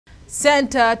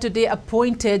Centre today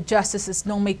appointed Justices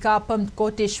Nomikapam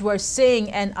Kotiswar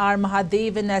Singh and R.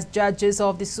 Mahadevan as judges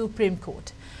of the Supreme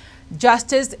Court.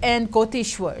 Justice N.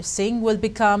 Kotiswar Singh will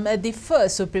become the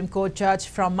first Supreme Court judge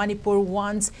from Manipur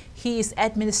once he is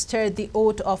administered the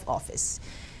oath of office.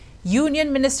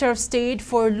 Union Minister of State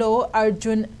for Law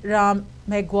Arjun Ram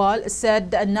Meghwal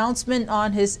said the announcement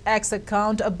on his X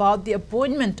account about the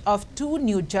appointment of two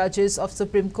new judges of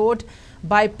Supreme Court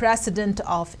by President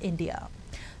of India.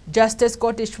 Justice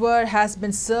Kotiswar has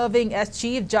been serving as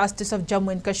Chief Justice of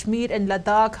Jammu and Kashmir and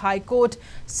Ladakh High Court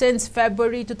since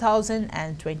February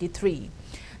 2023.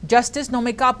 Justice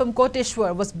Nomikapam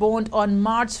Kotiswar was born on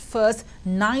March 1,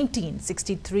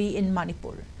 1963 in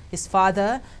Manipur. His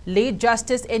father, late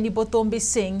Justice Enibotombi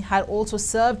Singh, had also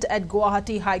served at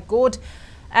Guwahati High Court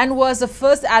and was the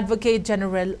first Advocate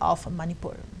General of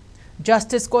Manipur.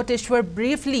 Justice Kotiswar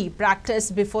briefly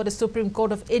practiced before the Supreme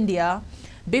Court of India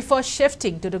before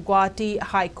shifting to the Guwahati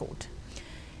High Court.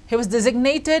 He was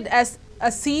designated as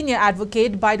a senior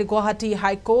advocate by the Guwahati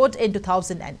High Court in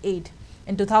 2008.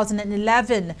 In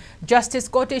 2011, Justice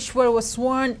Kotiswar was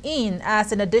sworn in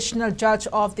as an additional judge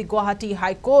of the Guwahati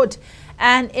High Court,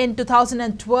 and in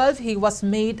 2012 he was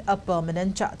made a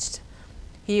permanent judge.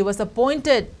 He was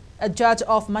appointed a judge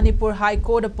of Manipur High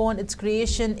Court upon its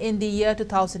creation in the year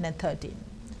 2013.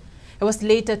 He was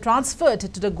later transferred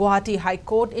to the Guwahati High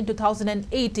Court in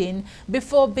 2018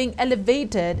 before being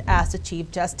elevated as the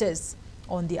Chief Justice.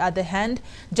 On the other hand,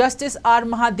 Justice R.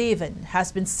 Mahadevan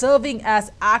has been serving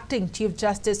as acting Chief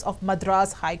Justice of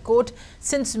Madras High Court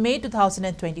since May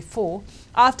 2024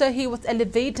 after he was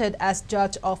elevated as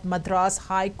Judge of Madras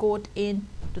High Court in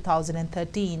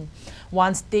 2013.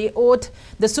 Once they oath,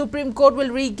 the Supreme Court will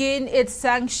regain its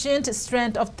sanctioned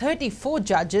strength of 34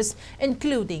 judges,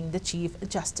 including the Chief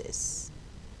Justice.